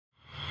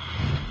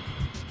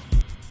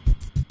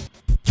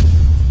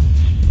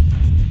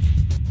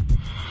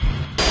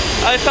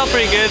Well, it felt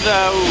pretty good.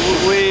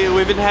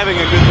 We've been having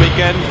a good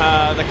weekend.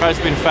 The car's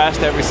been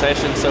fast every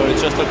session, so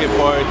it's just looking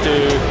forward to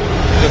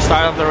the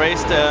start of the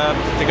race.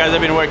 The guys have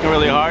been working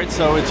really hard,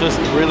 so it's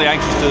just really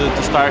anxious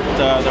to start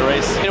the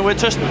race. And we're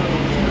just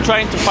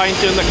trying to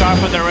fine-tune the car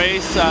for the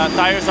race.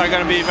 Tires are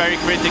going to be very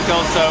critical,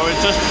 so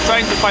we're just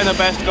trying to find the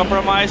best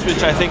compromise,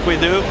 which I think we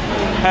do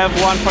have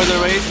one for the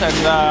race.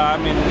 And I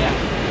mean,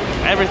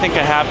 everything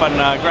can happen.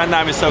 Grand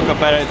Am is so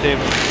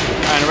competitive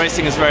and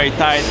racing is very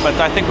tight, but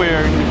I think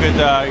we're in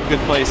a good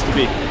place to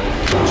be.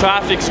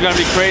 Traffic's going to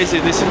be crazy.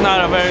 This is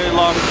not a very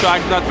long track,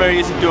 not very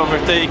easy to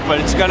overtake,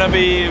 but it's going to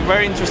be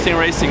very interesting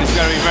racing. It's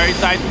going to be very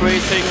tight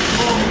racing,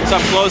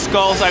 some close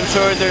calls, I'm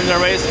sure, during the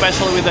race,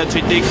 especially with the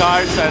GT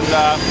cars, and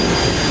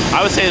I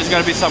would say there's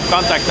going to be some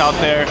contact out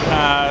there,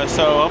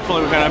 so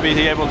hopefully we're going to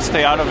be able to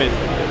stay out of it.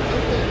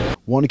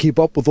 Want to keep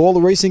up with all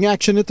the racing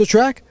action at the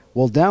track?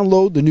 Well,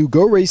 download the new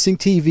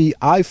GoRacingTV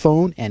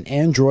iPhone and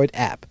Android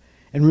app.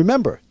 And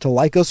remember to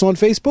like us on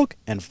Facebook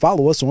and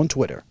follow us on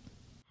Twitter.